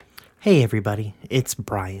Hey everybody, it's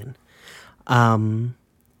Brian.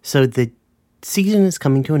 So the season is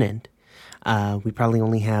coming to an end. We probably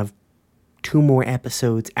only have 2 more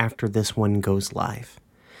episodes after this one goes live.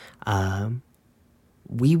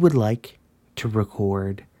 We would like to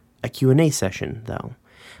record a Q&A session though.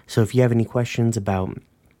 So if you have any questions about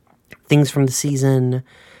things from the season,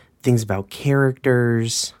 things about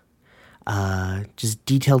characters, just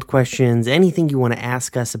detailed questions, anything you want to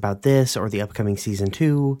ask us about this or the upcoming season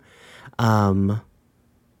 2,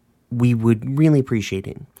 we would really appreciate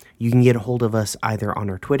it. You can get a hold of us either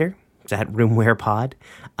on our Twitter, it's at RoomWarePod.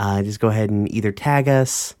 Just go ahead and either tag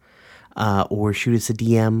us or shoot us a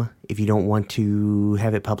DM if you don't want to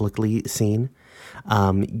have it publicly seen.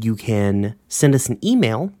 You can send us an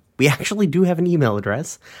email. We actually do have an email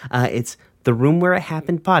address. It's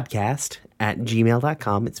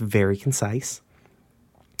theroomwhereithappenedpodcast@gmail.com. It's very concise.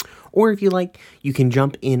 Or if you like, you can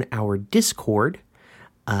jump in our Discord.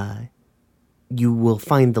 You will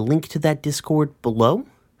find the link to that Discord below.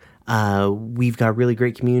 We've got a really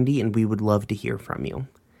great community, and we would love to hear from you.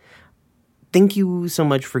 Thank you so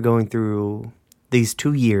much for going through these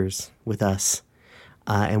 2 years with us,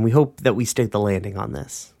 and we hope that we stick the landing on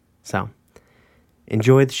this. So,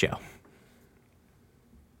 enjoy the show.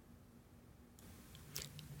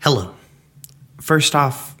 Hello. First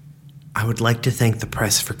off, I would like to thank the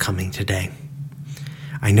press for coming today.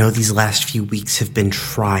 I know these last few weeks have been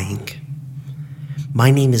trying. My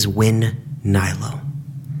name is Win Nilo.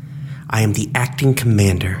 I am the acting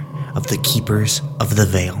commander of the Keepers of the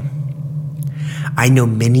Veil. I know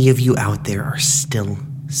many of you out there are still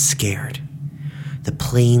scared. The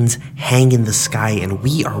planes hang in the sky, and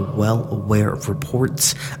we are well aware of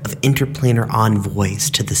reports of interplanar envoys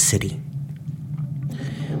to the city.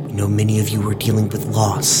 We know many of you are dealing with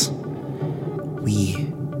loss. We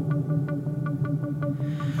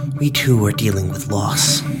too are dealing with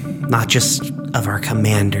loss, not just of our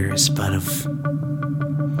commanders, but of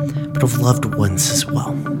loved ones as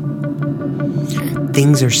well.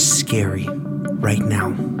 Things are scary right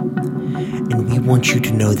now, and we want you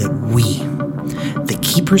to know that we, the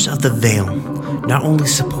Keepers of the Veil, not only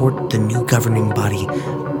support the new governing body,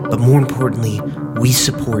 but more importantly, we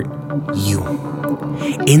support you.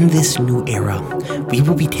 In this new era, we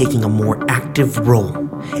will be taking a more active role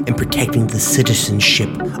in protecting the citizenship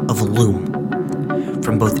of Luume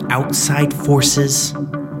from both outside forces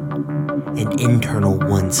and internal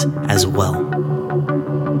ones as well.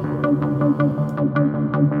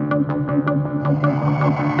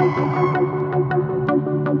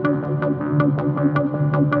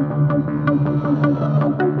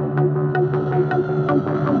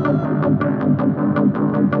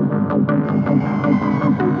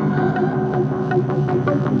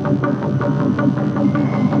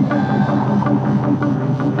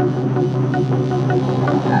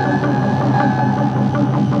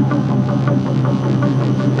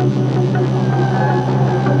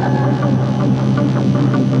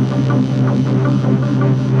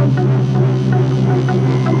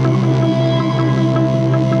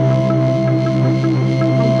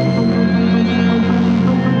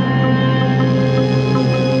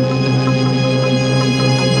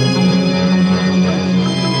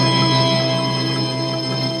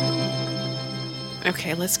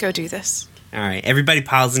 Okay, let's go do this. All right, everybody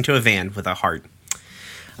piles into a van with a heart.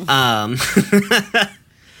 By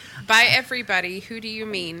everybody, who do you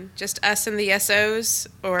mean? Just us and the SOs?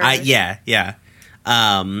 Or Yeah.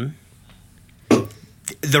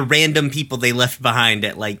 The random people they left behind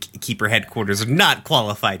at, Keeper headquarters are not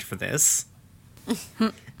qualified for this.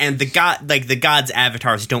 And the gods'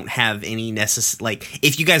 avatars don't have any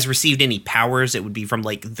if you guys received any powers, it would be from,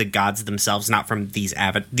 the gods themselves, not from these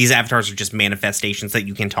these avatars are just manifestations that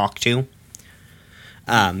you can talk to.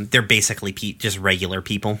 They're basically just regular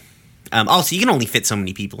people. Also, you can only fit so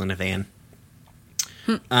many people in a van.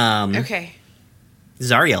 Okay.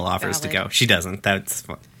 Zariel offers to go. She doesn't. That's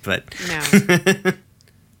fun. But no.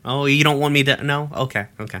 Oh, you don't want me to? No? Okay.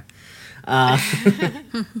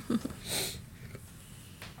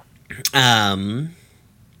 And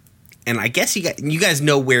I guess you guys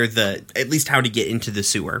know where at least how to get into the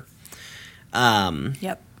sewer.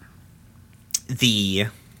 Yep.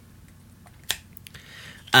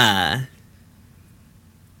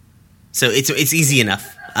 So it's easy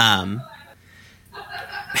enough.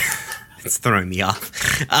 It's throwing me off.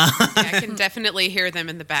 I can definitely hear them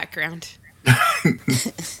in the background.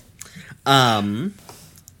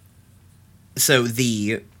 So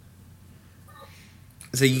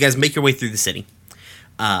you guys make your way through the city.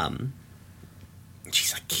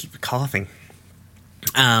 Jeez, I keep coughing.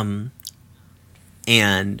 And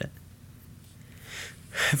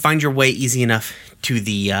find your way easy enough to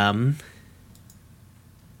the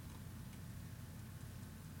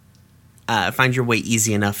find your way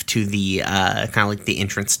easy enough to the kind of like the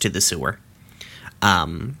entrance to the sewer.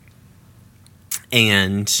 And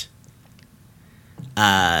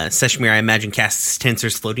Seshmir, I imagine, casts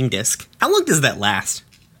Tensor's floating disc. How long does that last?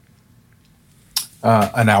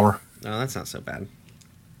 An hour. Oh, that's not so bad.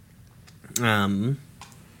 And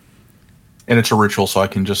it's a ritual, so I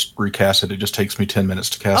can just recast it. It just takes me 10 minutes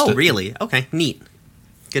to cast it. Oh, really? Okay, neat.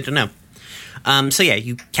 Good to know. So yeah,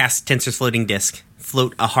 you cast Tensor's floating disc,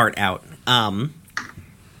 float a heart out,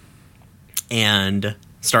 and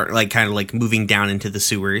start like kind of like moving down into the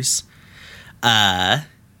sewers.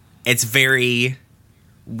 It's very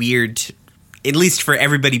weird, at least for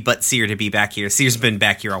everybody but Seer to be back here. Seer's been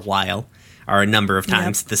back here a while, or a number of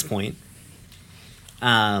times at this point.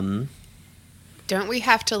 Don't we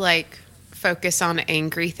have to like focus on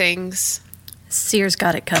angry things? Seer's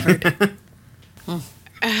got it covered.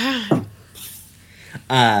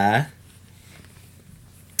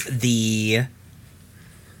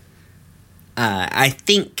 I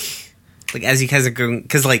think, like, as you guys are going,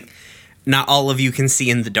 because, like, not all of you can see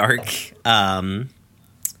in the dark. Wyatt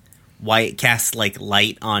casts, like,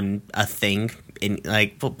 light on a thing, and,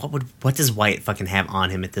 like, what does Wyatt fucking have on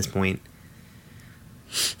him at this point?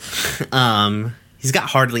 He's got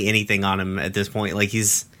hardly anything on him at this point. Like, he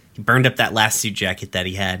burned up that last suit jacket that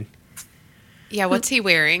he had. Yeah, what's he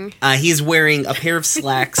wearing? He's wearing a pair of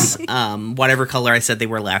slacks, whatever color I said they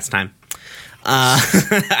were last time.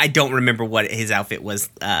 I don't remember what his outfit was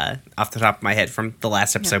off the top of my head from the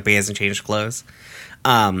last episode, but he hasn't changed clothes.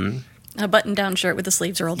 A button-down shirt with the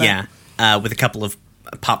sleeves rolled up. Yeah, with a couple of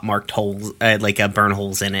pop-marked holes, like burn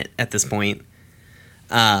holes in it at this point.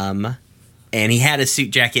 And he had a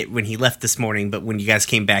suit jacket when he left this morning, but when you guys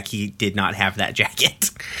came back, he did not have that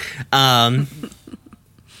jacket.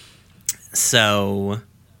 So...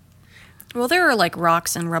 Well, there are, like,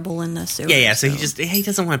 rocks and rubble in the sewer. Yeah, so he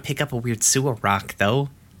doesn't want to pick up a weird sewer rock, though.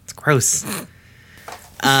 It's gross.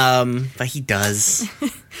 But he does.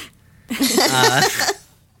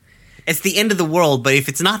 It's the end of the world, but if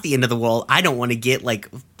it's not the end of the world, I don't want to get, like,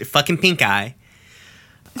 fucking pink eye.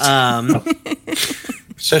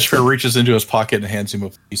 Seshmir reaches into his pocket and hands him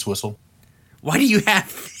a police whistle. Why do you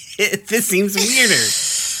have it? This seems weirder.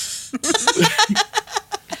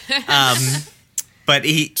 But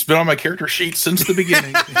it's been on my character sheet since the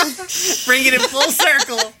beginning. Bring it in full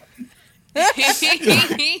circle. This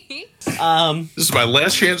is my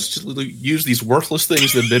last chance to use these worthless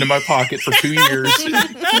things that have been in my pocket for 2 years. He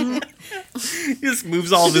just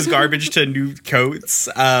moves all of his garbage to new coats.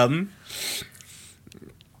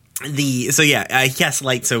 He casts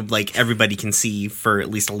light so like everybody can see for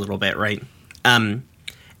at least a little bit, right? And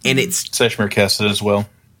it's Seshmir casts it as well.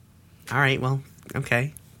 All right, well,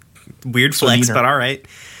 okay. Weird flex, but all right.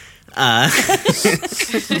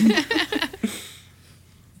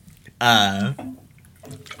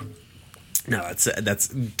 No,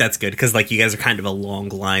 that's good because like you guys are kind of a long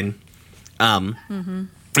line, and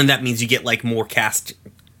that means you get like more cast,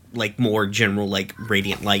 like more general like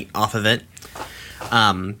radiant light off of it.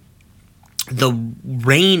 The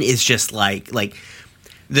rain is just like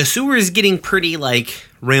the sewer is getting pretty like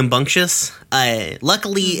rambunctious.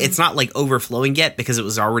 Luckily, it's not like overflowing yet because it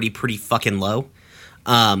was already pretty fucking low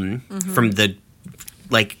from the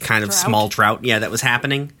like kind of small drought that was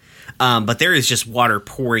happening. But there is just water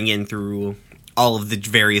pouring in through all of the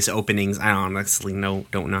various openings. I honestly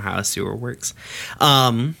don't know how a sewer works.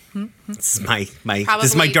 This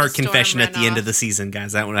is my dark confession at the end of the season,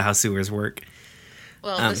 guys. I don't know how sewers work.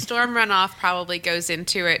 Well, the storm runoff probably goes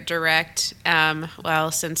into it direct.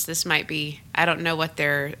 Since this might be, I don't know what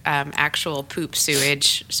their actual poop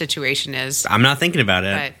sewage situation is. I'm not thinking about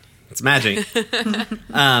it. But. It's magic.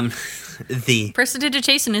 The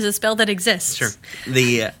prestidigitation is a spell that exists. Sure.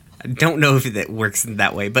 I don't know if that works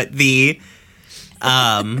that way, but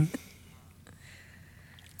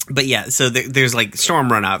but yeah, so there's like storm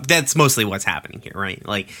runoff. That's mostly what's happening here, right?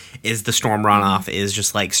 Like, is the storm runoff is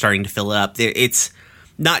just like starting to fill it up. It's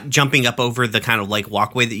not jumping up over the kind of like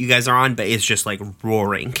walkway that you guys are on, but it's just like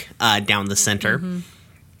roaring down the center.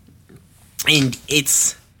 And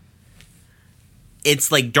it's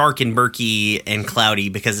like dark and murky and cloudy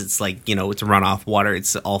because it's like, it's runoff water.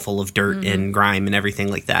 It's all full of dirt and grime and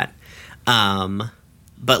everything like that.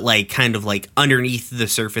 But like kind of like underneath the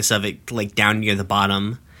surface of it, like down near the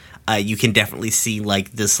bottom, you can definitely see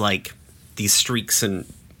like this, like these streaks and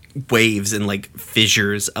waves and like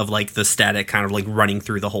fissures of like the static kind of like running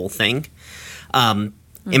through the whole thing. In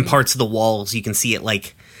parts of the walls, you can see it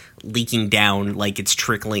like leaking down, like it's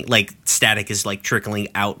trickling, like static is like trickling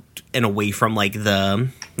out and away from like the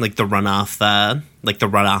runoff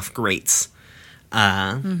grates.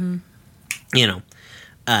 You know,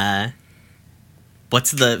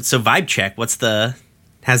 vibe check?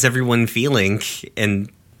 How's everyone feeling?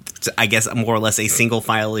 And I guess more or less a single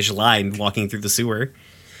file-ish line walking through the sewer.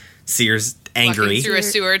 Seer's angry. Walking through a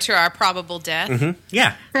sewer to our probable death. Mm-hmm.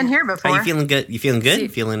 Yeah. Been here before. Are you feeling good? You feeling good? You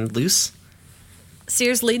feeling loose?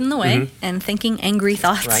 Seer's leading the way and thinking angry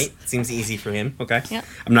thoughts. Right. Seems easy for him. Okay. Yep.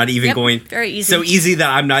 I'm not even going... Very easy. So easy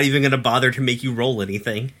that I'm not even going to bother to make you roll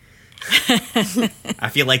anything. I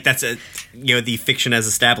feel like that's the fiction as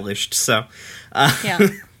established. So... yeah.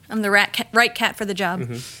 I'm the right cat for the job.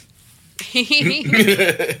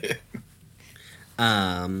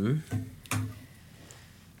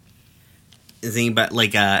 Is anybody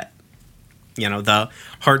like the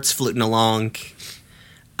heart's floating along,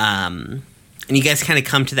 and you guys kind of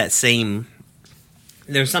come to that same.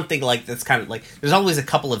 There's something like that's kind of like there's always a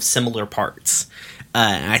couple of similar parts.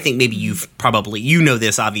 And I think maybe you've probably know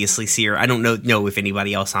this obviously, Seer. I don't know if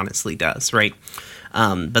anybody else honestly does, right?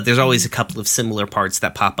 But there's always a couple of similar parts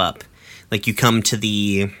that pop up. Like you come to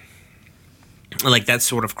the like that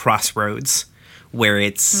sort of crossroads where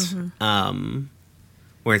it's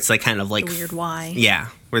like kind of like the weird Y. Yeah,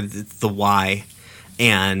 where the Y,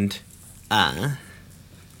 and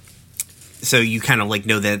so you kind of like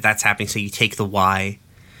know that that's happening. So you take the Y,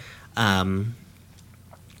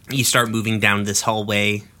 you start moving down this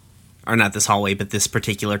hallway, or not this hallway, but this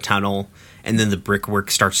particular tunnel, and then the brickwork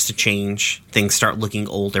starts to change. Things start looking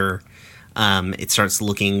older. It starts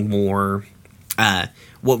looking more,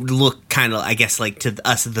 what would look kind of, I guess, like to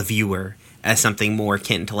us, the viewer, as something more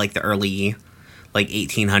akin to like the early, like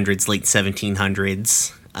 1800s, late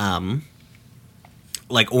 1700s,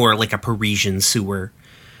 or like a Parisian sewer,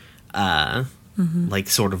 like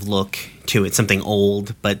sort of look to it. Something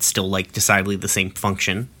old, but still like decidedly the same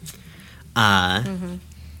function. And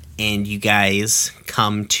you guys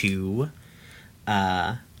come to,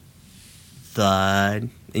 and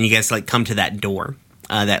you guys like come to that door,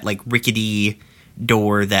 that like rickety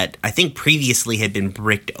door that I think previously had been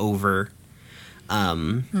bricked over.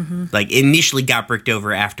 Like initially got bricked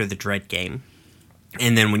over after the Dread game,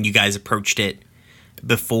 and then when you guys approached it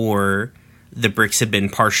before, the bricks had been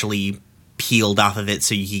partially peeled off of it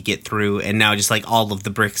so you could get through, and now just like all of the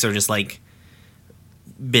bricks are just like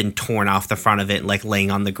been torn off the front of it, like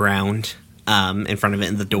laying on the ground in front of it,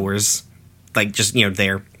 and the doors like just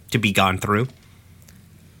there to be gone through.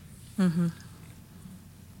 We're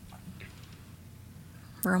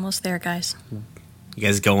almost there, guys. You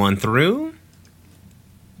guys go on through.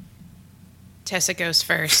 Tessa goes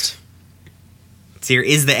first. Seer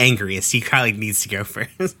is the angriest. He probably needs to go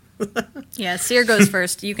first. Yeah, Seer goes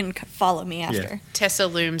first. You can follow me after. Yeah. Tessa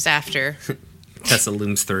looms after. Tessa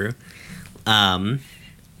looms through. So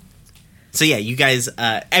yeah, you guys,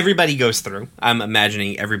 everybody goes through. I'm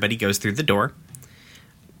imagining everybody goes through the door.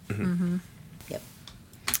 Yep.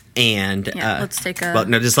 And let's take a. well,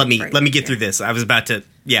 no, just let me break get here. through this. I was about to,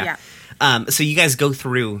 yeah. So you guys go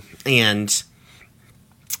through, and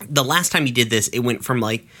the last time you did this, it went from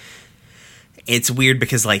like, it's weird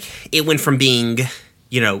because like it went from being,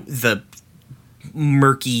 the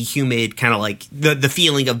murky, humid kind of like the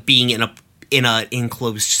feeling of being in a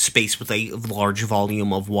enclosed space with a large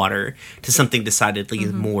volume of water to something decidedly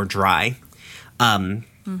more dry.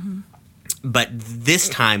 But this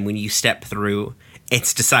time when you step through,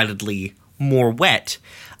 it's decidedly more wet,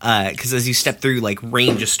 because as you step through, like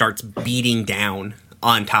rain just starts beating down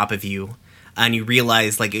on top of you, and you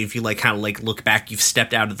realize like if you like kind of like look back, you've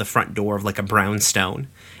stepped out of the front door of like a brownstone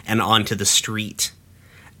and onto the street.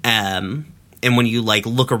 And when you like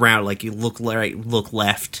look around, like you look right, look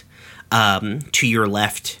left, to your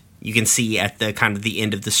left, you can see at the kind of the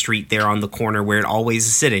end of the street there on the corner where it always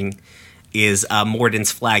is sitting is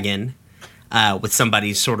Morden's flagon, with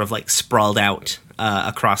somebody sort of like sprawled out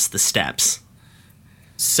across the steps.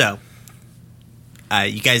 So,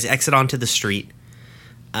 you guys exit onto the street.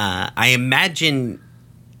 I imagine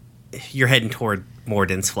you're heading toward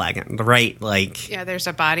Morden's flagon, right? Like, Yeah, there's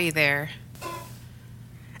a body there.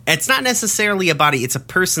 it's not necessarily a body; it's a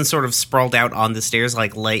person sort of sprawled out on the stairs,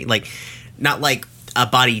 like not like a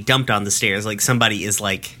body dumped on the stairs. Like somebody is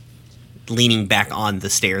like leaning back on the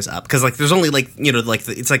stairs up, because like there's only like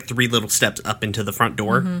it's like 3 little steps up into the front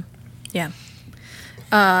door. Yeah.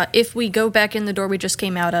 If we go back in the door we just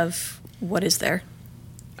came out of, what is there?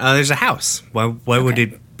 There's a house. Why would Okay.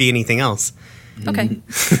 it be anything else? Okay.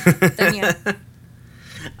 Then yeah.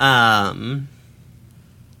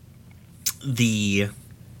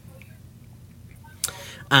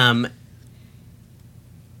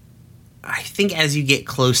 I think as you get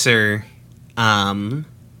closer,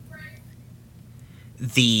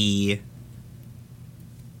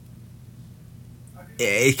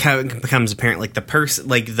 it kind of becomes apparent, like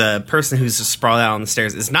the person who's sprawled out on the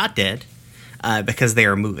stairs is not dead, because they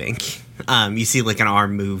are moving. You see like an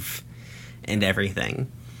arm move and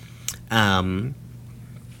everything. And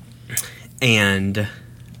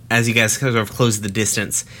as you guys sort of close the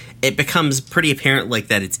distance, it becomes pretty apparent like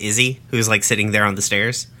that it's Izzy who's like sitting there on the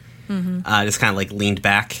stairs, just kind of like leaned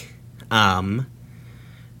back.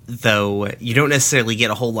 Though you don't necessarily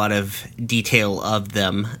get a whole lot of detail of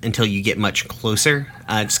them until you get much closer,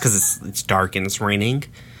 just because it's dark and it's raining.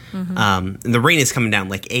 And the rain is coming down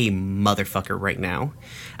like a motherfucker right now.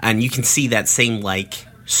 And you can see that same, like,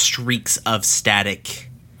 streaks of static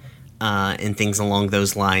and things along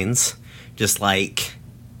those lines. Just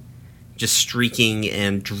streaking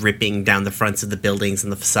and dripping down the fronts of the buildings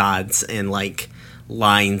and the facades, and, like,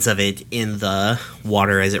 lines of it in the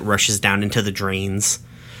water as it rushes down into the drains.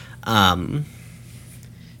 Do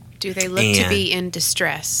they look to be in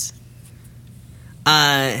distress?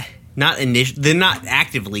 They're not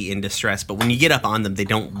actively in distress, but when you get up on them, they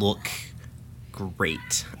don't look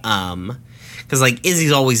great. Because like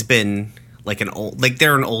Izzy's always been like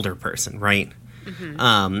they're an older person, right?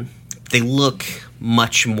 They look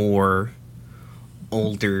much more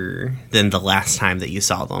older than the last time that you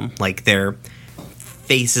saw them. Like their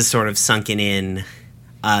face is sort of sunken in.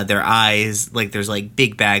 Their eyes, like there's like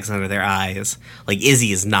big bags under their eyes. Like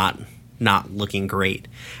Izzy is not looking great,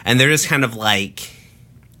 and they're just kind of like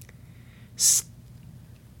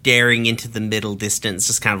staring into the middle distance,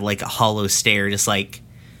 just kind of like a hollow stare, just like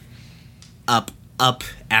up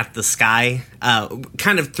at the sky.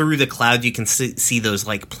 Kind of through the clouds, you can see those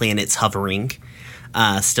like planets hovering,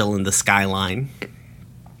 still in the skyline.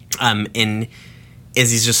 And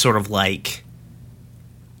Izzy's just sort of like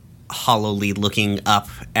hollowly looking up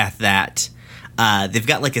at that. They've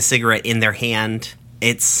got like a cigarette in their hand.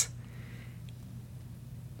 It's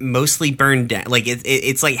mostly burned down. Like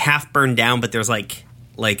it's like half burned down, but there's like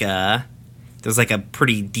a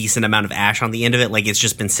pretty decent amount of ash on the end of it. Like it's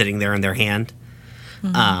just been sitting there in their hand.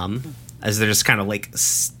 As they're just kind of like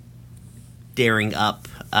staring up,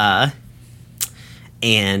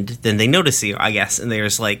 and then they notice you, I guess, and they're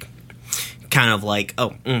just like kind of like,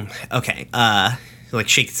 oh, okay. Like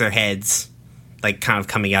shakes their heads, like kind of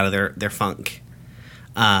coming out of their funk,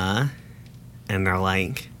 and they're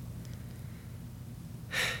like,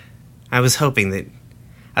 I was hoping that,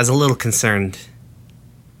 I was a little concerned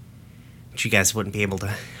that you guys wouldn't be able to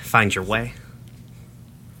find your way.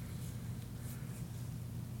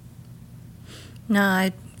 No,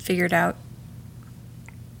 I figured out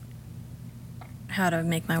how to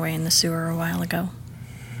make my way in the sewer a while ago.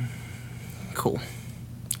 Cool.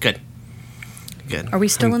 Good. Are we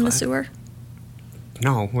still in the sewer?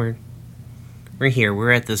 No, we're here.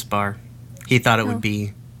 We're at this bar. He thought it would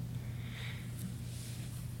be.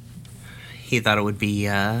 He thought it would be.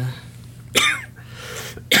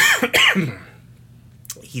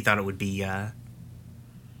 He thought it would be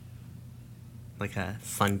like a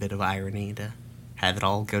fun bit of irony to have it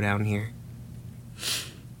all go down here.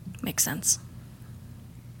 Makes sense.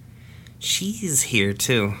 She's here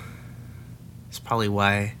too. It's probably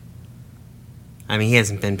why. I mean, he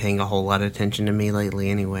hasn't been paying a whole lot of attention to me lately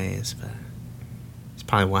anyways, but it's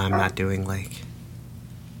probably why I'm not doing, like,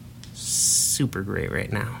 super great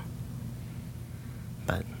right now.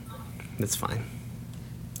 But it's fine.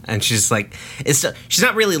 And she's like, she's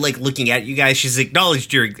not really, like, looking at you guys. She's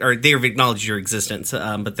acknowledged they've acknowledged your existence,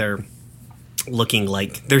 but they're looking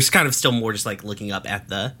like, there's kind of still more just, like, looking up at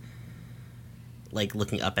the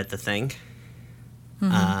thing.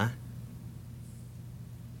 And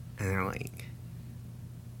they're like,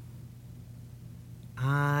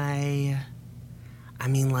 I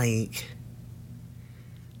mean, like,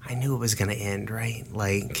 I knew it was gonna end, right?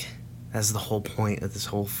 Like, that's the whole point of this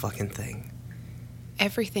whole fucking thing.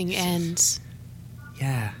 Everything ends.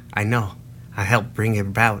 Yeah, I know. I helped bring it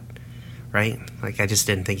about, right? Like, I just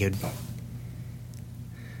didn't think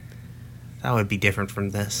that would be different from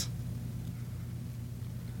this.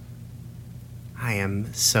 I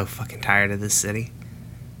am so fucking tired of this city.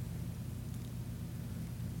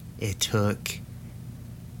 It took...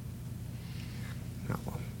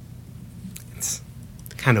 It's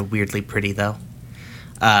kind of weirdly pretty, though.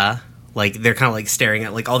 Like, they're kind of, like, staring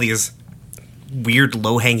at, like, all these weird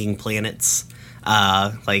low-hanging planets,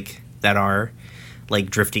 like, that are,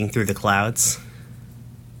 like, drifting through the clouds.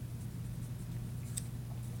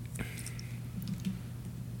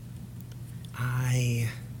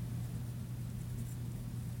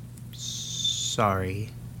 Sorry.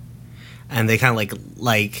 And they kind of,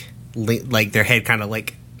 like, like their head kind of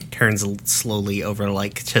like turns slowly over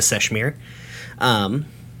like to Seshmir, and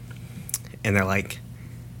they're like,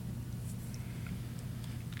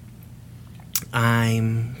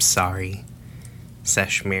 "I'm sorry,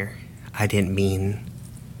 Seshmir. I didn't mean.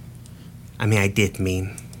 I mean, I did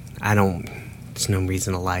mean. I don't. There's no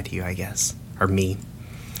reason to lie to you, I guess, or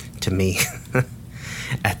to me,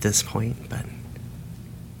 at this point. But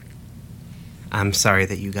I'm sorry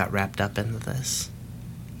that you got wrapped up into this.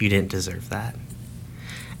 You didn't deserve that,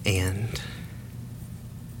 and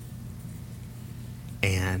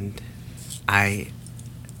I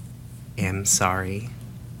am sorry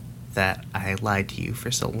that I lied to you for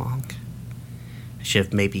so long. I should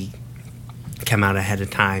have maybe come out ahead of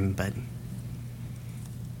time, but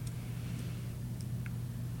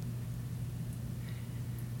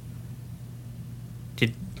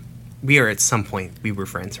we are at some point, we were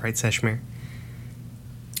friends, right, Seshmir?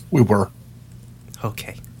 We were.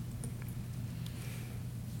 Okay.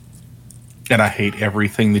 And I hate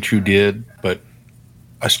everything that you did, but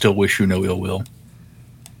I still wish you no ill will.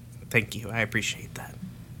 Thank you. I appreciate that.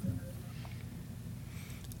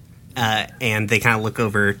 And they kind of look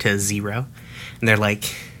over to Zero, and they're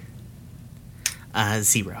like,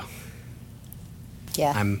 Zero.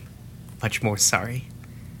 Yeah. I'm much more sorry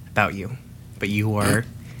about you, but you are...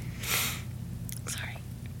 Sorry.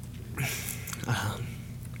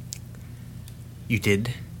 You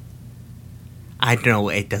did... I know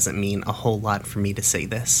it doesn't mean a whole lot for me to say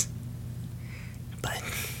this, but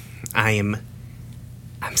I'm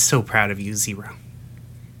so proud of you, Zero.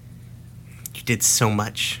 You did so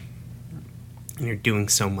much, and you're doing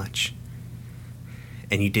so much,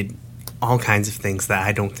 and you did all kinds of things that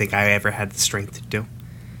I don't think I ever had the strength to do,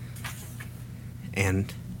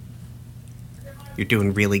 and you're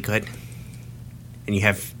doing really good, and you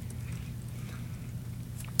have,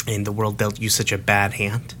 and the world dealt you such a bad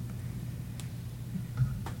hand.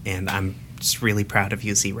 And I'm just really proud of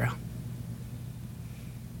you, Zero.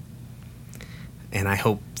 And I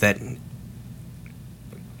hope that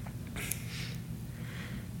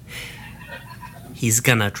he's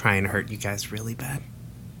gonna try and hurt you guys really bad.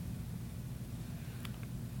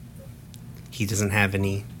 He doesn't have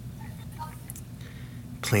any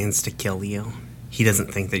plans to kill you. He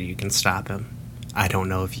doesn't think that you can stop him. I don't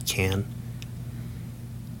know if you can.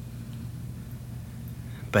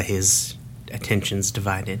 But his attention's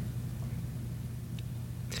divided,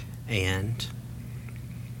 and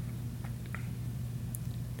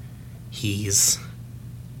he's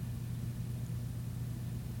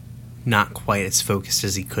not quite as focused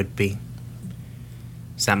as he could be,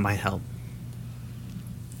 so that might help,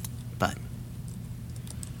 but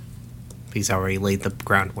he's already laid the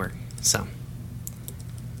groundwork, so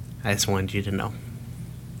I just wanted you to know.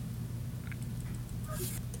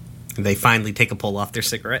 They finally take a pull off their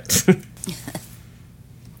cigarettes.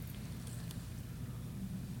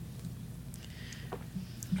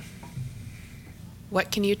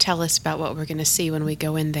 What can you tell us about what we're going to see when we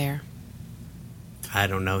go in there? I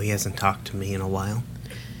don't know. He hasn't talked to me in a while.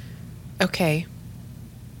 Okay.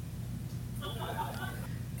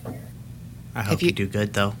 I hope you do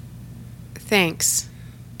good, though. Thanks.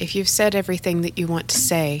 If you've said everything that you want to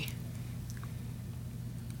say,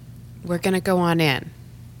 we're going to go on in.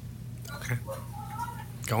 Okay.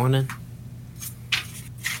 Go on in.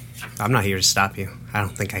 I'm not here to stop you. I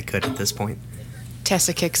don't think I could at this point.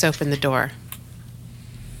 Tessa kicks open the door.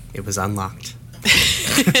 It was unlocked. As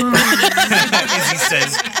he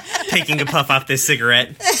says, taking a puff off this cigarette.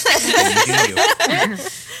 You do you.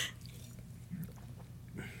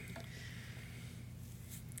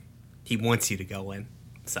 He wants you to go in,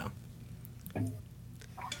 so.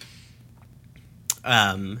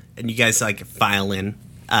 And you guys like file in.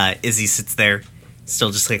 Izzy sits there,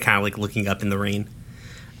 still just like kind of like looking up in the rain.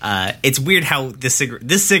 It's weird how this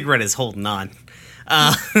cigarette is holding on.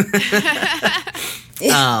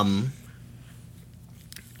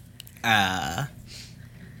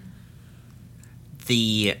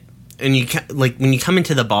 When you come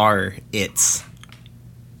into the bar, it's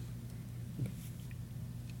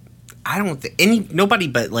I don't think nobody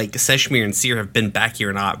but like Seshmir and Seer have been back here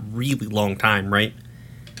in a really long time, right?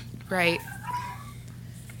 Right.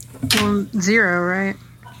 Well, 0, right?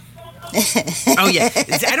 Oh yeah,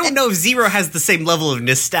 I don't know if Zero has the same level of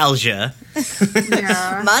nostalgia.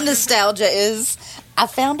 Yeah. My nostalgia is I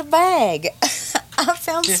found a bag. I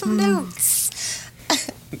found some notes.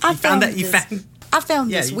 I found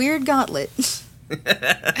this weird gauntlet.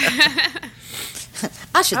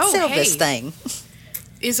 I should sell this thing.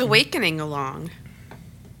 Is Awakening along?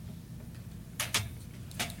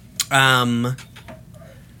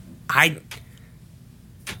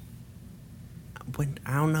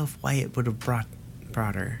 I don't know if Wyatt would have brought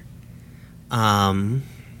her.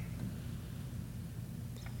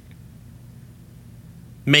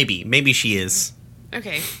 Maybe she is.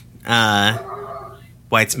 Okay.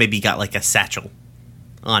 Wyatt's maybe got like a satchel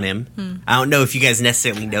on him. I don't know if you guys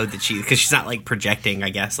necessarily know that because she's not like projecting, I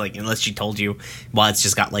guess, like unless she told you. Wyatt's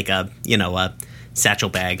just got like a satchel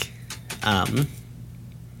bag.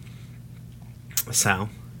 So.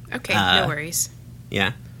 Okay, no worries.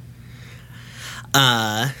 Yeah.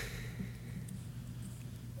 I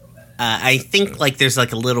think like there's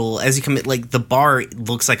like a little as you come in, like the bar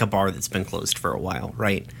looks like a bar that's been closed for a while,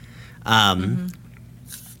 right?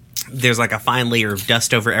 There's like a fine layer of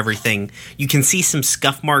dust over everything. You can see some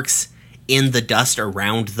scuff marks in the dust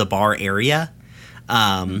around the bar area,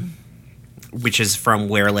 which is from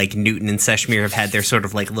where like Newton and Seshmir have had their sort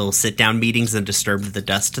of like little sit down meetings and disturbed the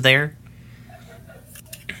dust there.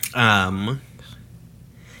 And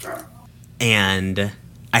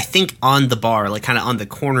I think on the bar, like kind of on the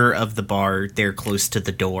corner of the bar, there close to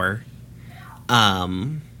the door,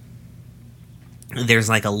 there's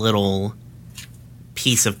like a little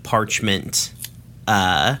piece of parchment.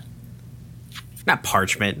 Not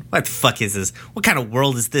parchment. What the fuck is this? What kind of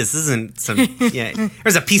world is this? This isn't some. Yeah,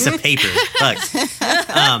 there's a piece of paper. Look.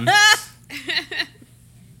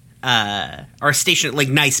 Or station, like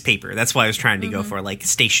nice paper. That's why I was trying to go for, like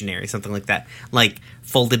stationery, something like that. Like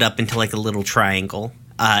folded up into like a little triangle,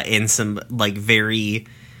 in some like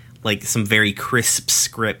some very crisp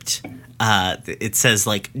script. It says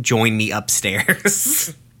like "Join me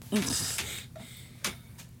upstairs."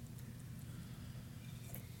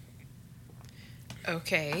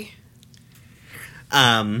 Okay.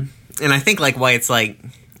 And I think like why it's like,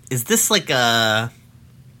 is this like a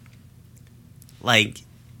like?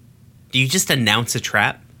 Do you just announce a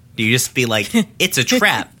trap? Do you just be like, it's a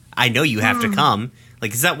trap, I know you have to come?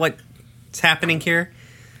 Like, is that what's happening here?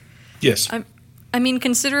 Yes. I mean,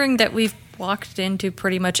 considering that we've walked into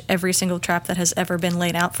pretty much every single trap that has ever been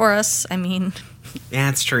laid out for us, I mean... Yeah,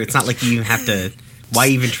 it's true. It's not like you have to... Why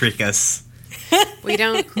even trick us? We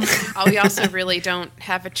don't... we also really don't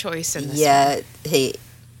have a choice in this. Yeah, he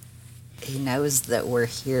knows that we're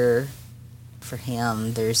here for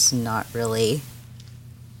him. There's not really...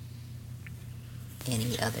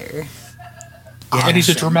 any other Yeah. And he's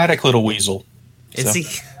a dramatic little weasel. Is he?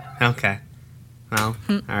 Okay. Well,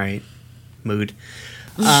 all right. Mood.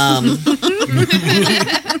 Wyatt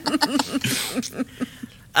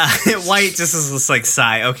just is this like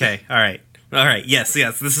sigh. Okay. All right. Yes.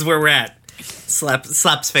 This is where we're at.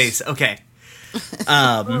 Slaps face. Okay.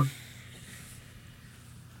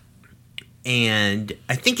 And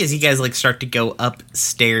I think as you guys like start to go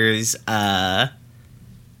upstairs,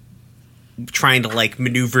 trying to like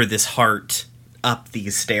maneuver this heart up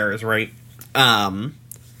these stairs, right? I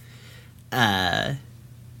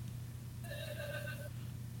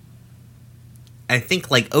think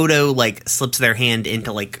like Odo like slips their hand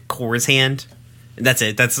into like Cora's hand. That's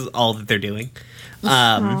it. That's all that they're doing.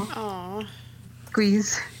 Aww.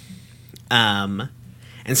 Squeeze. And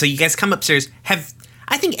so you guys come upstairs.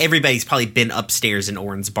 I think everybody's probably been upstairs in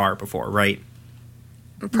Orin's bar before, right?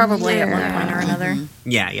 Probably at one point or another.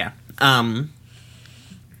 Yeah.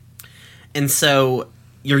 And so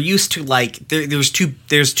you're used to like there's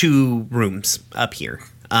two rooms up here.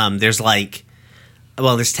 There's like,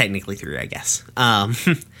 well, there's technically three, I guess.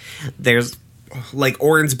 There's like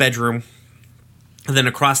Orin's bedroom, and then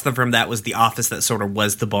across from that was the office that sort of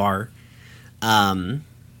was the bar. And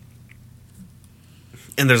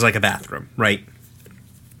there's like a bathroom, right?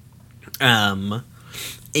 And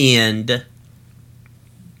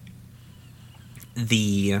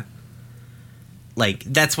the like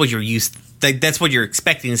that's what you're that's what you're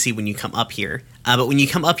expecting to see when you come up here. But when you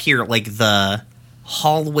come up here, like the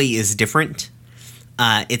hallway is different.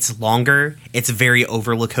 It's longer. It's very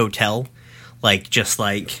Overlook Hotel, like just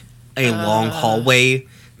like a long hallway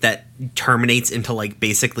that terminates into like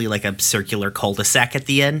basically like a circular cul-de-sac at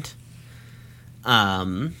the end.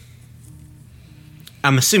 I'm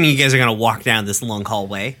assuming you guys are gonna walk down this long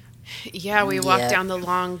hallway. Yeah, we walked down the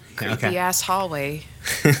long, creepy ass hallway.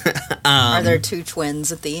 Are there two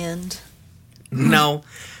twins at the end? No,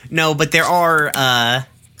 but there are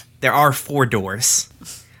four doors,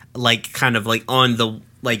 like kind of like on the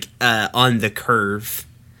curve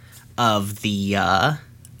of the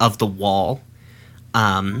wall,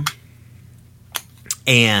 and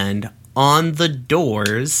on the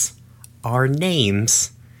doors are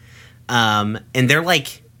names, and they're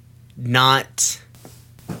like not.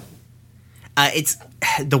 It's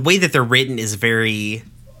the way that they're written is very.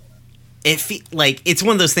 Like it's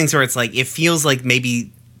one of those things where it's like it feels like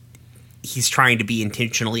maybe he's trying to be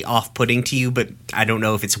intentionally off-putting to you, but I don't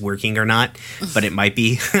know if it's working or not, but it might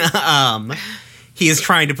be. He is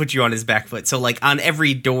trying to put you on his back foot. So, like, on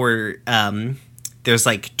every door, there's,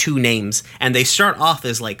 like, 2 names, and they start off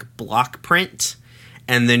as, like, block print,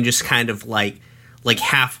 and then just kind of, like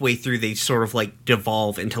halfway through, they sort of, like,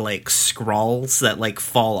 devolve into, like, scrawls that, like,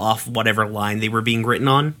 fall off whatever line they were being written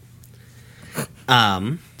on.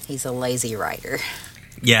 He's a lazy writer.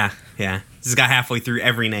 Yeah. This got halfway through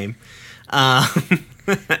every name. Wyatt,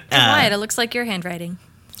 it looks like your handwriting.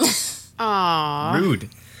 Aww. Rude.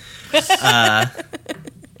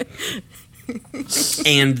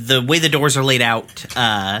 And the way the doors are laid out,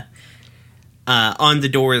 on the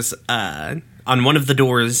doors, on one of the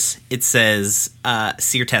doors, it says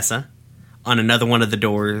Seer Tessa. On another one of the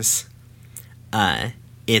doors,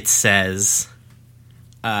 it says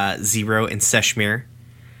Zero and Seshmir.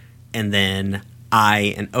 And then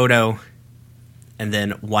I and Odo. And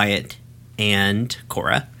then Wyatt and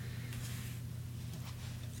Cora.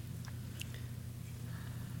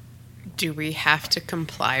 Do we have to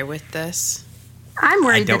comply with this? I'm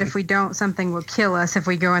worried that if we don't, something will kill us if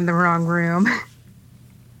we go in the wrong room.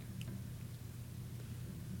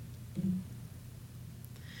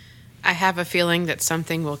 I have a feeling that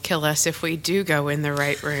something will kill us if we do go in the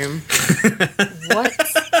right room. What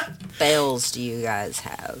spells do you guys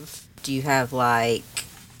have? Do you have, like...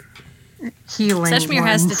 Healing Seshmir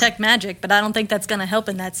has ones. Detect Magic, but I don't think that's going to help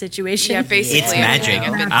in that situation. Yeah, basically. It's magic.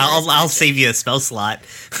 everything. I'll save you a spell slot.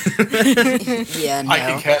 Yeah, no.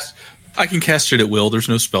 I can cast it at will. There's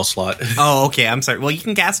no spell slot. Oh, okay. I'm sorry. Well, you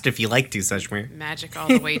can cast it if you like to, Seshmir. Magic all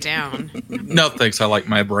the way down. No, thanks. I like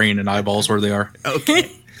my brain and eyeballs where they are.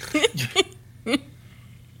 Okay.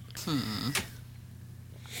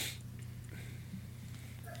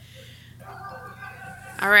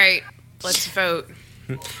 All right, let's vote.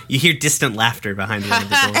 You hear distant laughter behind one of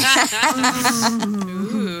the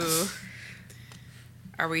doors. Ooh.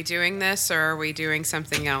 Are we doing this or are we doing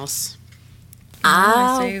something else?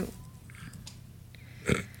 I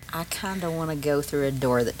kind of want to go through a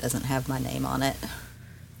door that doesn't have my name on it.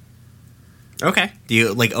 Okay. Do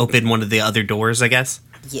you, like, open one of the other doors, I guess?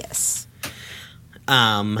 Yes.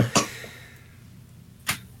 Sorry,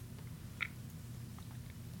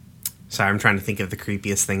 I'm trying to think of the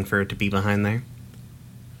creepiest thing for it to be behind there.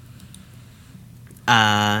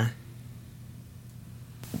 Yeah,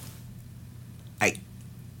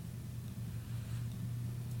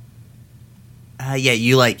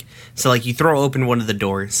 you throw open one of the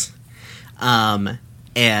doors,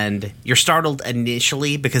 and you're startled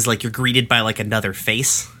initially because, like, you're greeted by, like, another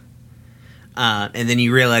face, and then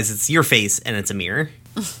you realize it's your face and it's a mirror.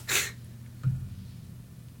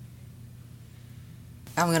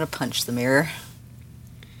 I'm going to punch the mirror.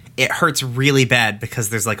 It hurts really bad because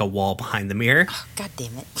there's, like, a wall behind the mirror. Oh, God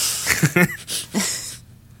damn it.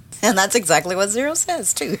 And that's exactly what Zero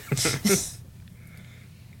says, too.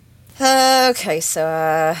 Okay, so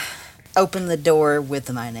I open the door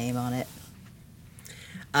with my name on it.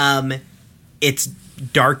 It's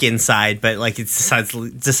dark inside, but, like, it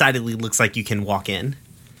decidedly looks like you can walk in.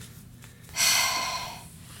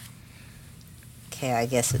 Okay, I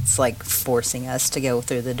guess it's like forcing us to go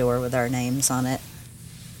through the door with our names on it.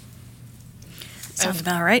 Sounds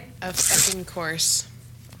about right. Of second course.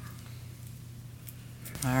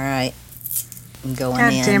 All right. I'm going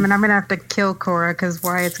God in. damn it, I'm going to have to kill Cora because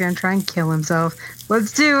Wyatt's going to try and kill himself.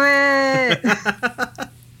 Let's do it!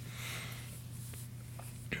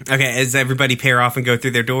 Okay, as everybody pair off and go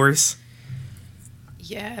through their doors?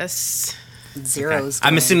 Yes. Zero's Okay.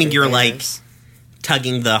 I'm going assuming through you're, theirs. like,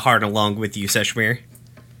 tugging the heart along with you, Seshmir.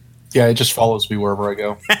 Yeah, it just follows me wherever I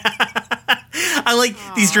go. I like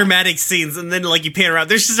these dramatic scenes, and then, like, you pan around.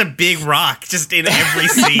 There's just a big rock just in every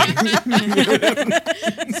scene.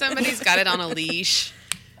 Somebody's got it on a leash.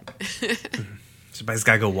 Somebody's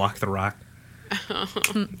got to go walk the rock. Oh,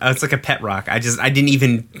 it's like a pet rock. I didn't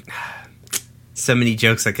even... So many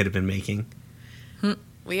jokes I could have been making.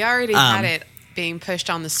 We already had it being pushed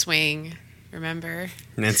on the swing, remember?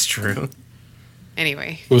 That's true.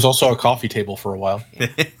 Anyway. It was also a coffee table for a while.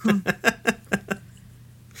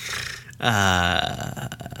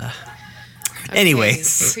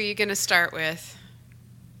 Anyways. Who are you going to start with?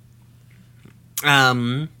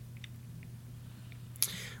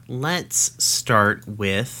 Let's start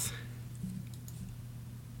with...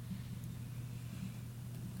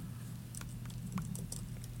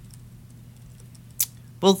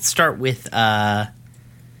 We'll start with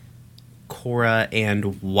Cora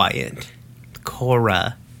and Wyatt.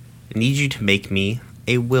 Cora, I need you to make me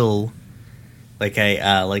a will,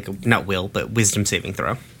 not will, but wisdom saving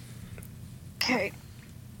throw. Okay.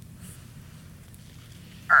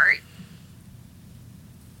 Alright.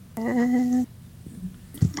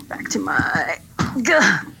 Back to my...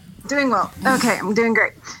 Doing well. Okay, I'm doing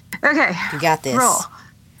great. Okay. You got this. Roll.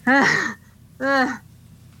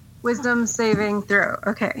 Wisdom saving throw.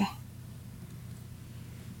 Okay.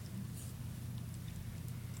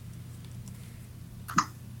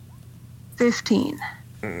 $15.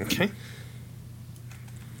 Okay.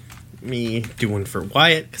 Me do one for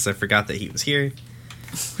Wyatt, because I forgot that he was here.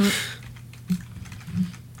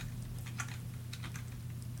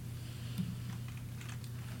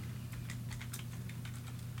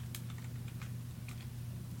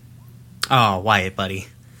 Oh, Wyatt, buddy.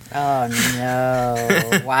 Oh,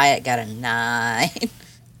 no. Wyatt got a 9.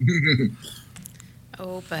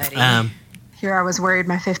 Oh, buddy. Here I was worried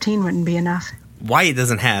my 15 wouldn't be enough. Wyatt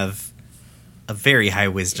doesn't have a very high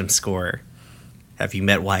wisdom score. Have you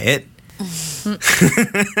met Wyatt?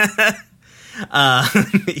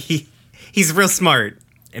 He's real smart,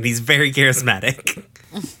 and he's very charismatic.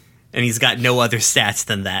 And he's got no other stats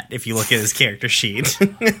than that, if you look at his character sheet.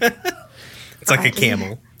 It's like a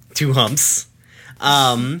camel. 2 humps.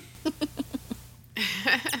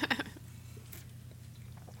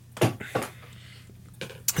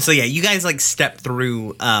 So yeah, you guys like step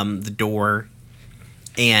through the door,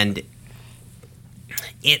 and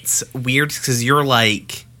it's weird because you're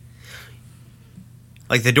like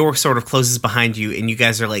the door sort of closes behind you, and you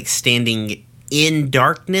guys are like standing in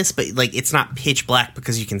darkness, but like it's not pitch black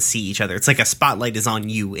because you can see each other. It's like a spotlight is on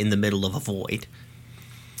you in the middle of a void.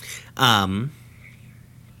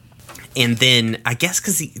 And then I guess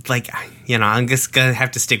because I'm just gonna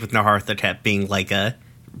have to stick with Naharthatep being like a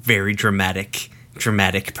very dramatic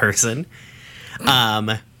person.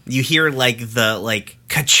 You hear like the like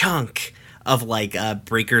ka-chunk of like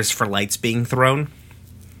breakers for lights being thrown.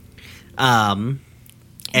 And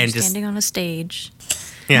just standing on a stage.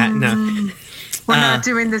 Yeah, no. We're not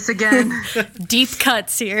doing this again. Deep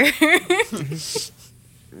cuts here.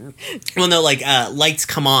 Well, no, like lights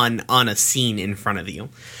come on a scene in front of you.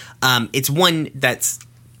 It's one that's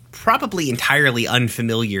probably entirely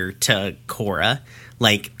unfamiliar to Cora.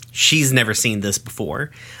 Like, she's never seen this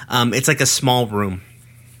before. It's like a small room,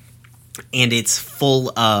 and it's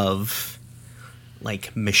full of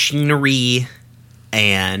like machinery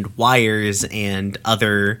and wires and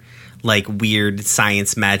other like weird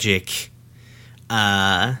science magic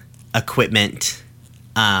equipment.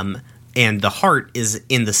 And the heart is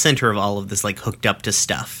in the center of all of this, like hooked up to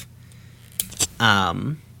stuff.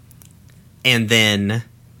 And then,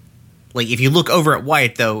 like, if you look over at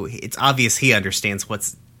Wyatt, though, it's obvious he understands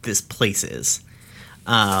what this place is.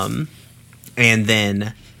 And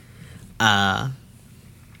then, all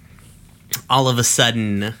of a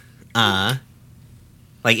sudden, like,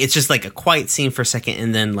 it's just, like, a quiet scene for a second,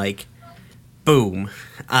 and then, like, boom,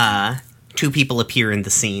 2 people appear in the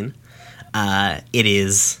scene. It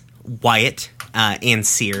is Wyatt and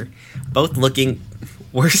Seer, both looking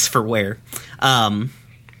worse for wear.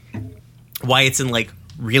 Wyatt's in, like,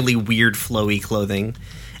 really weird flowy clothing.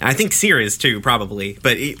 And I think Seer is, too, probably.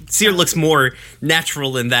 But Seer looks more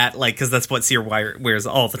natural in that, like, because that's what Seer wears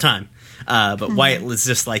all the time. But Wyatt is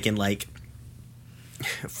just, like, in, like,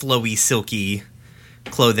 flowy, silky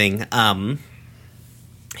clothing.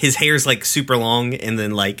 His hair's, like, super long and then,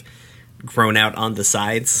 like, grown out on the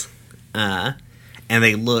sides. And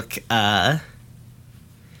they look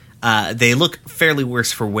fairly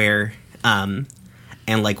worse for wear. And,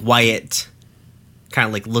 like, Wyatt kind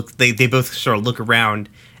of, like, they both sort of look around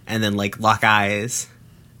and then, like, lock eyes.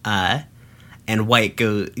 And Wyatt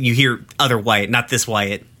you hear other Wyatt, not this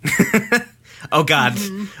Wyatt. Oh, God.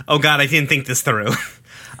 Mm-hmm. Oh, God, I didn't think this through.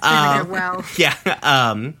 Wow.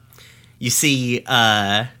 Yeah. You see,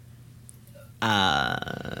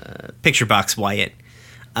 picture box Wyatt,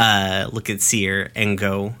 look at Seer and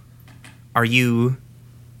go, "Are you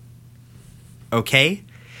okay?"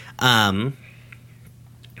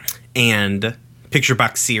 And picture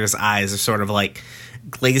box Seer's eyes are sort of like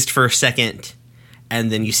glazed for a second,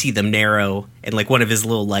 and then you see them narrow, and like one of his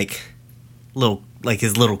little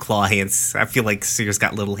his little claw hands. I feel like Seer's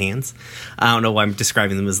got little hands. I don't know why I'm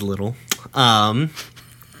describing them as little.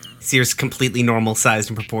 Seer's completely normal sized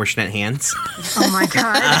and proportionate hands. Oh my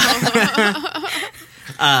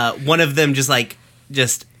god. One of them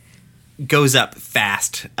just goes up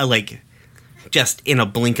fast, just in a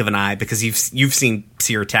blink of an eye, because you've seen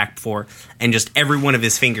Seer attack before, and just every one of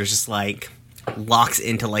his fingers just like locks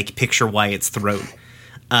into like picture Wyatt's throat,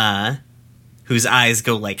 whose eyes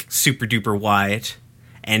go like super duper wide,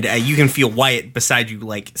 and you can feel Wyatt beside you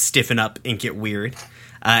like stiffen up and get weird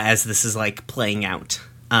as this is like playing out.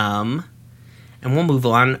 And we'll move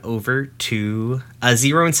on over to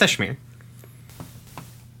Zero and Seshmir.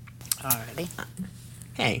 Alrighty.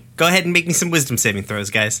 Hey, go ahead and make me some wisdom saving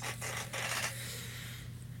throws, guys.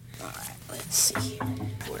 All right, let's see.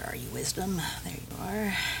 Where are you, wisdom? There you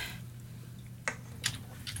are.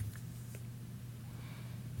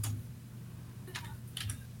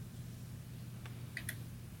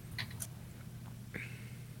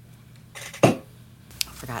 I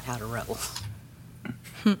forgot how to roll.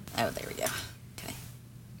 Oh, there we go. Okay.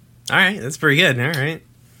 All right, that's pretty good. All right.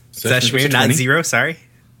 Seshmir, Seshmir, not 20. 0, sorry.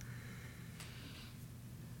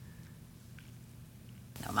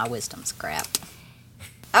 No, my wisdom's crap.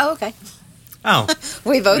 Oh, okay. Oh,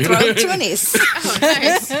 We both rolled 20s. Oh,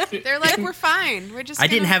 nice. They're like, we're fine. We're just. I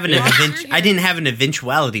didn't have an I didn't have an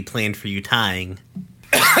eventuality planned for you tying.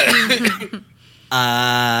 Oh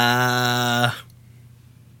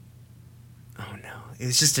no, it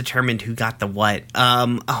was just determined who got the what.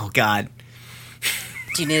 Oh god.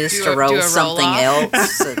 Do you need us Do to a roll roll something off?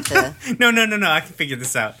 else? No, I can figure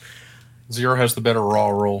this out. 0 has the better raw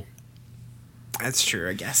roll. That's true,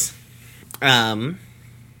 I guess.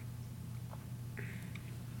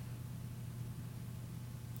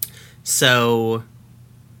 So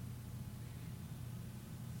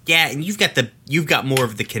yeah, and you've got more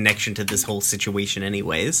of the connection to this whole situation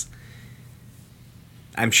anyways.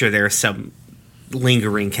 I'm sure there are some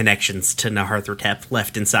lingering connections to Naharthrotep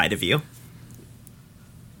left inside of you.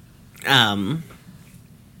 So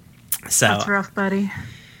That's rough, buddy.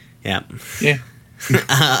 yeah. Yeah.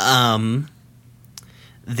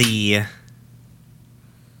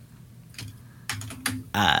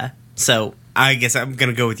 So I guess I'm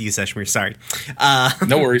gonna go with you, Seshmir. Sorry.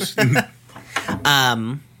 No worries.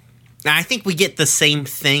 I think we get the same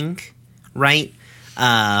thing, right?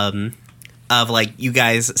 Of like you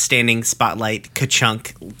guys standing spotlight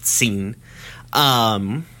ka-chunk scene,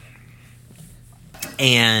 and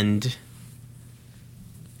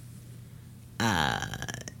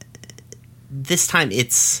this time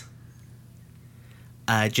it's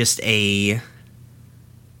just a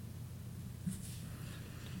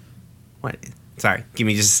what? Sorry, give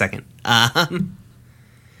me just a second.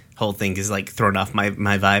 Whole thing is like thrown off my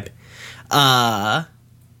vibe.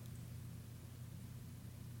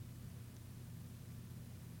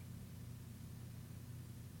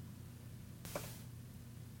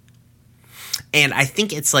 And I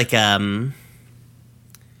think it's like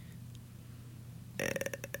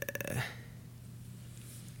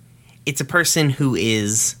it's a person who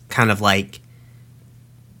is kind of like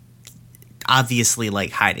obviously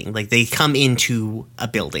like hiding. Like they come into a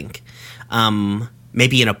building.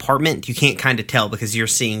 Maybe an apartment. You can't kind of tell because you're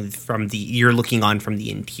looking on from the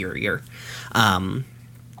interior.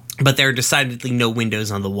 But there are decidedly no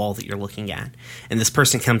windows on the wall that you're looking at. And this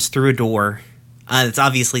person comes through a door. It's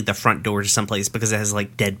obviously the front door to someplace because it has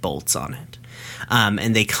like deadbolts on it.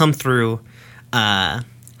 And they come through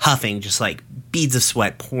huffing, just like beads of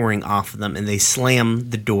sweat pouring off of them. And they slam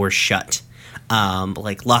the door shut.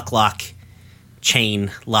 Like lock,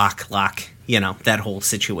 chain, lock, that whole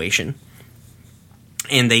situation.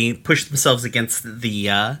 And they push themselves against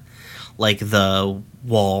the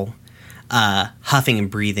wall, huffing and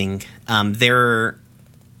breathing. They are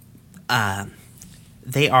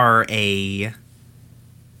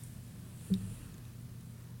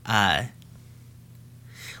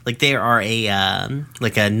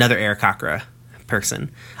another Aarakocra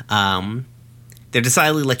person. They're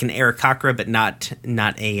decidedly like an Aarakocra, but not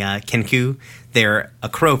a Kenku. They're a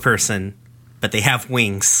crow person, but they have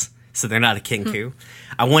wings, so they're not a Kenku.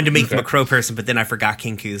 I wanted to make them a crow person, but then I forgot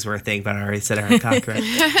Kenkus were a thing, but I already said Aarakocra.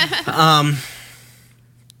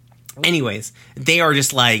 Anyways, they are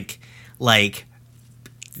just like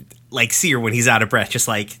Seer when he's out of breath, just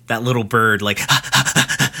like that little bird, like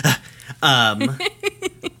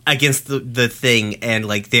against the thing, and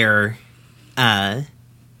like they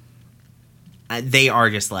are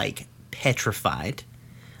just like petrified,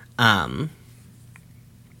 and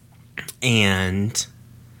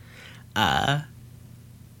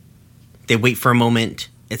they wait for a moment.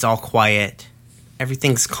 It's all quiet.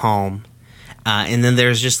 Everything's calm. And then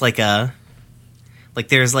there's just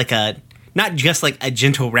there's not just like a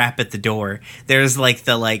gentle rap at the door. There's like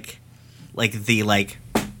the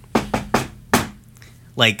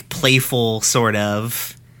playful sort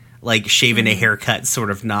of like shaving a haircut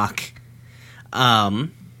sort of knock.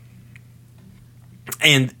 And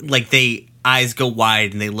like they eyes go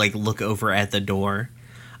wide and they like look over at the door.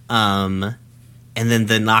 And then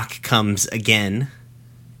the knock comes again.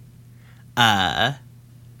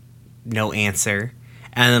 No answer.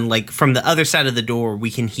 And then, like, from the other side of the door,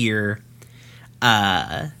 we can hear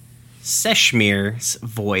Seshmir's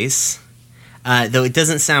voice. Though it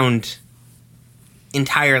doesn't sound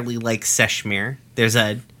entirely like Seshmir. There's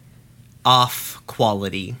a off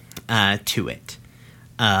quality to it.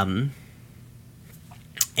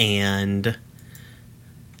 And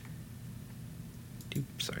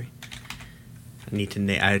sorry, I need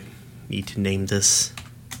to name this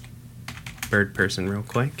bird person real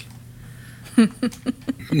quick.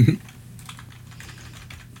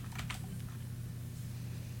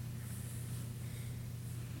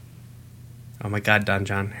 Oh my God, Don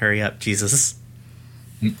John, hurry up, Jesus.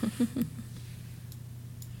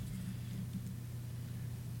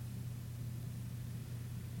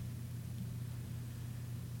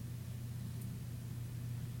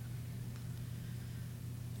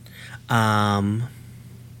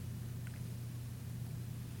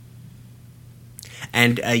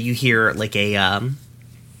 And you hear like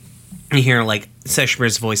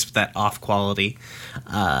Seshmir's voice with that off quality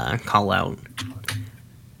call out,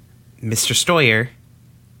 Mr. Stoyer,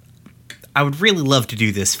 I would really love to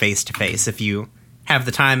do this face to face. If you have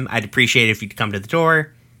the time, I'd appreciate it if you'd come to the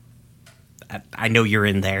door. I know you're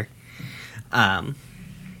in there. And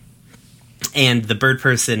the bird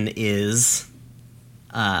person is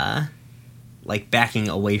like backing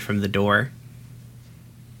away from the door.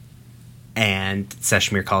 And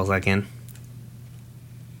Seshmir calls again.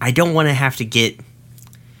 I don't want to have to get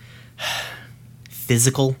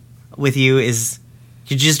physical with you.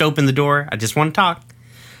 You just open the door. I just want to talk.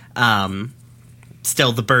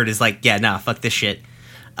 Still, the bird is like, yeah, nah, fuck this shit.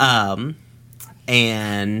 So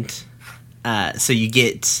you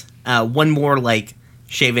get one more, like,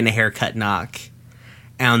 shaving a haircut knock.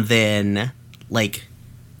 And then, like,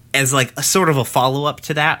 as, like, a sort of a follow-up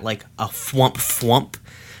to that, like, a thwump,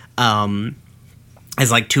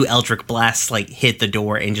 as, like, two electric blasts, like, hit the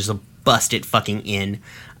door and just bust it fucking in.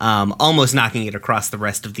 Almost knocking it across the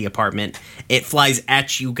rest of the apartment. It flies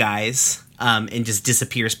at you guys, and just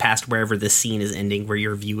disappears past wherever the scene is ending, where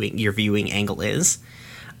your viewing angle is.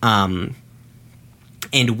 And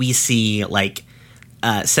we see, like,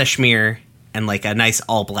 Seshmir and, like, a nice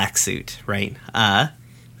all-black suit, right? And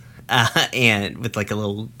with, like, a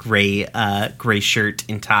little gray shirt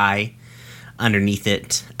and tie underneath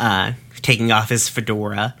it, taking off his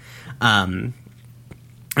fedora. And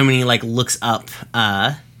when he, like, looks up,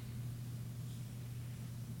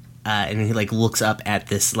 and he, like, looks up at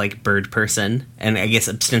this, like, bird person, and I guess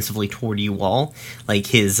ostensibly toward you all, like,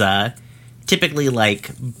 his, typically,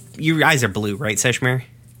 like, your eyes are blue, right, Seshmir?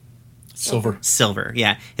 Silver,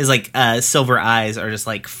 yeah. His, like, silver eyes are just,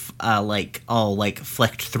 like, like, all, like,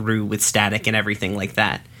 flecked through with static and everything like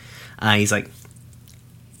that. He's like,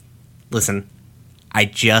 listen, I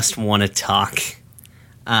just want to talk.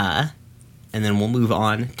 And then we'll move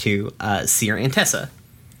on to Seer and Tessa.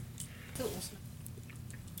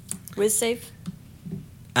 Wiz save?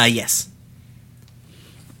 Yes.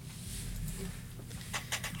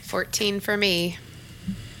 14 for me.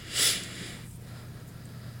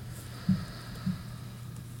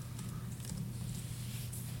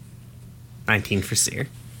 $19 for Seer.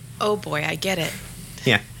 Oh boy, I get it.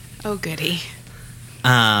 Yeah. Oh goody.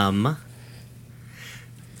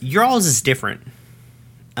 Your all's is different.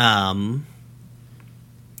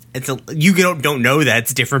 You don't know that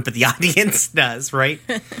it's different, but the audience does, right?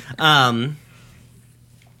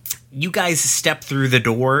 You guys step through the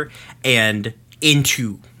door and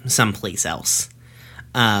into someplace else.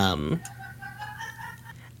 And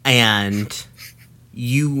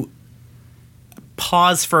you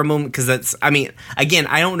pause for a moment, because that's, I mean, again,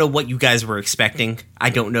 I don't know what you guys were expecting. I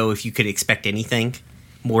don't know if you could expect anything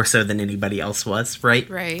more so than anybody else was, right?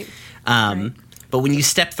 Right. But when you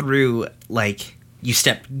step through, like, you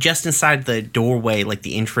step just inside the doorway, like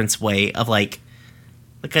the entranceway of like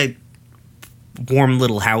a warm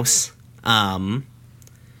little house.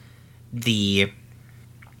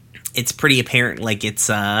 It's pretty apparent, like it's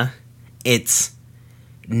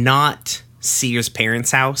not Seer's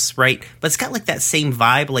parents' house, right? But it's got like that same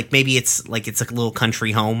vibe. Like maybe it's like a little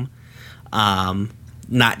country home.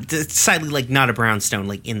 Not decidedly like not a brownstone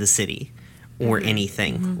like in the city or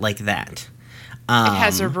anything like that. It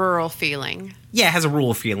has a rural feeling. Yeah, it has a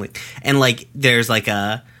rural feeling. And like there's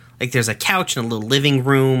a couch in a little living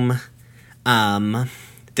room.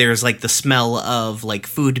 There's like the smell of like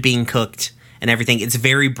food being cooked and everything. It's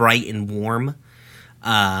very bright and warm.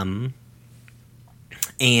 And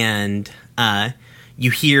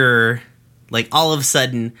you hear like all of a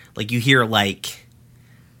sudden like you hear like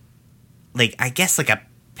I guess like a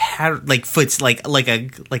pattern, like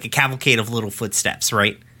a cavalcade of little footsteps,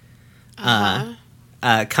 right?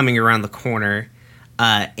 Coming around the corner,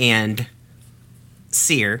 and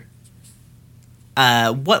Seer,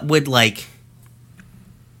 what would like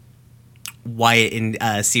Wyatt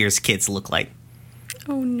and Seer's kids look like?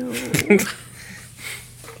 Oh no.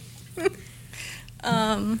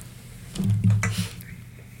 I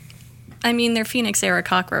mean, they're Phoenix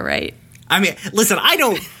Aarakocra, right? I mean, listen, I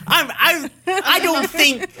don't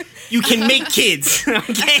think you can make kids,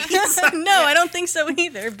 okay? So, No, I don't think so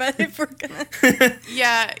either, but if we're gonna...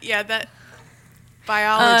 Yeah, that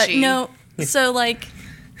biology. No, so, like...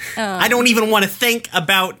 I don't even want to think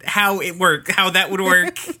about how that would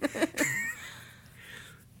work.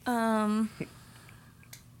 I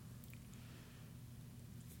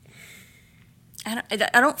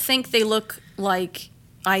don't think they look like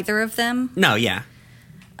either of them. No, yeah.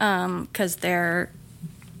 Because they're...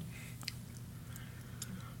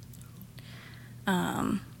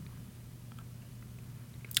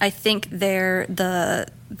 I think there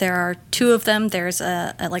are two of them. There's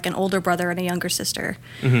like an older brother and a younger sister,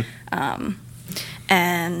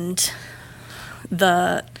 and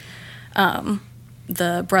the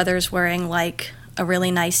brother's wearing like a really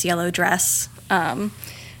nice yellow dress, and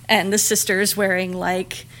the sister's wearing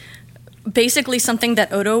like basically something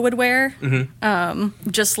that Odo would wear,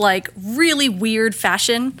 just like really weird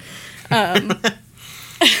fashion.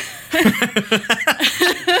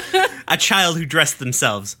 A child who dressed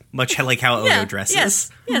themselves, much like how Odo dresses. Yes.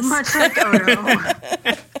 Much like Odo.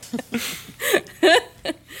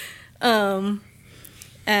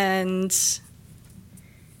 And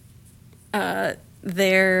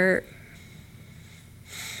they're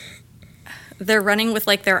running with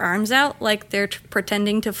like their arms out, like they're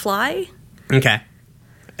pretending to fly. Okay.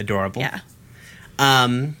 Adorable. Yeah.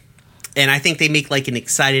 And I think they make like an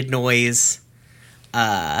excited noise.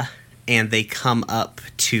 And they come up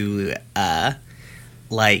to,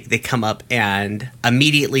 they come up and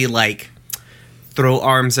immediately, like, throw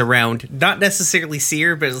arms around, not necessarily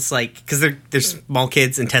Seer, but it's like, because they're small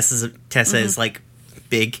kids, and Tessa is, like,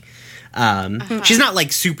 big. She's not,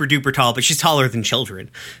 like, super duper tall, but she's taller than children.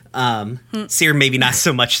 Seer, maybe not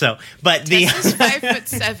so much so. But Tessa's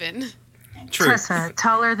 5'7". True. Tessa,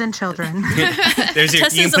 taller than children. There's your,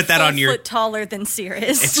 you can put that on your. Foot taller than Seer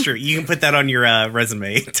is. It's true. You can put that on your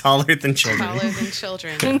resume. Taller than children. Taller than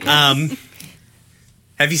children.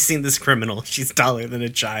 Have you seen this criminal? She's taller than a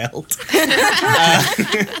child.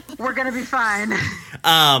 We're gonna be fine.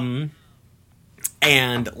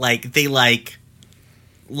 And like they like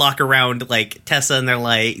lock around like Tessa, and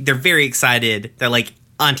they're very excited. They're like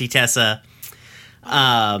Auntie Tessa.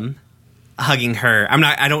 Hugging her.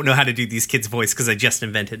 I don't know how to do these kids' voice because I just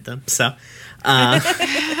invented them. So,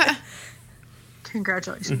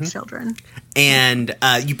 Congratulations, children. And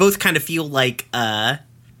you both kind of feel like, well,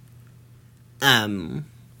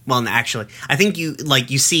 actually, I think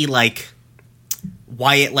you see like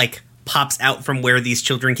Wyatt like pops out from where these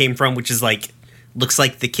children came from, which is like looks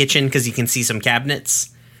like the kitchen because you can see some cabinets.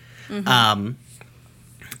 And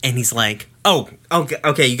he's like, "Oh,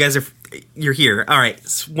 okay, you guys you're here. All right,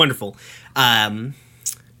 it's wonderful.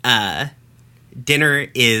 Dinner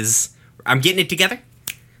is. I'm getting it together.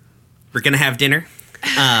 We're gonna have dinner.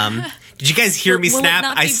 Did you guys hear me snap?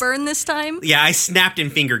 Will it not be burned this time? Yeah, I snapped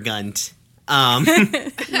and finger gunned. No,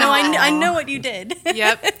 I know what you did.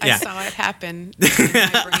 Yep, I saw it happen in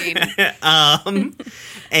my brain.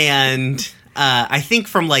 And I think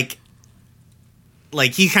from like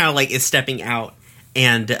he kind of like is stepping out,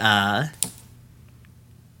 and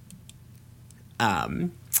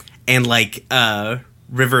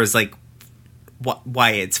River is like,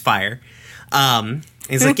 why it's fire. And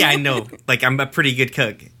he's like, yeah, I know, like I'm a pretty good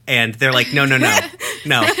cook. And they're like, no.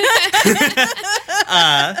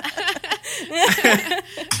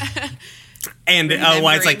 And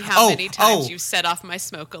Wyatt's like, how many times you set off my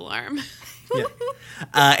smoke alarm. Yeah.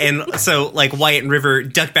 And so like Wyatt and River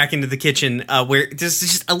duck back into the kitchen where there's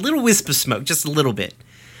just a little wisp of smoke, just a little bit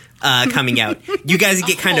coming out. You guys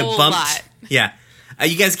get kind of bumped. Lot. Yeah.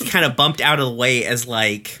 You guys get kind of bumped out of the way as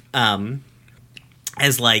I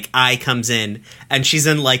comes in, and she's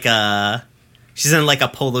in like a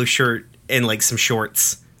polo shirt and like some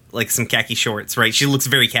shorts, like some khaki shorts, right? She looks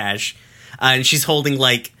very cash. And she's holding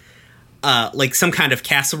like some kind of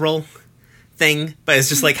casserole thing, but it's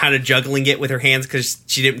just like kind of juggling it with her hands because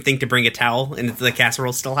she didn't think to bring a towel, and the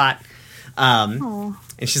casserole's still hot. And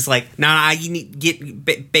she's like, "Nah, you need get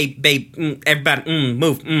babe, everybody,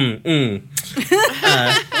 move,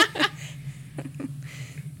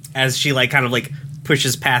 As she like kind of like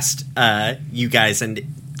pushes past you guys and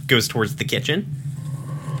goes towards the kitchen.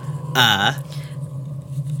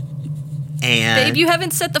 And Babe, you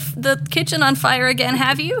haven't set the kitchen on fire again,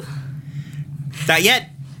 have you? Not yet.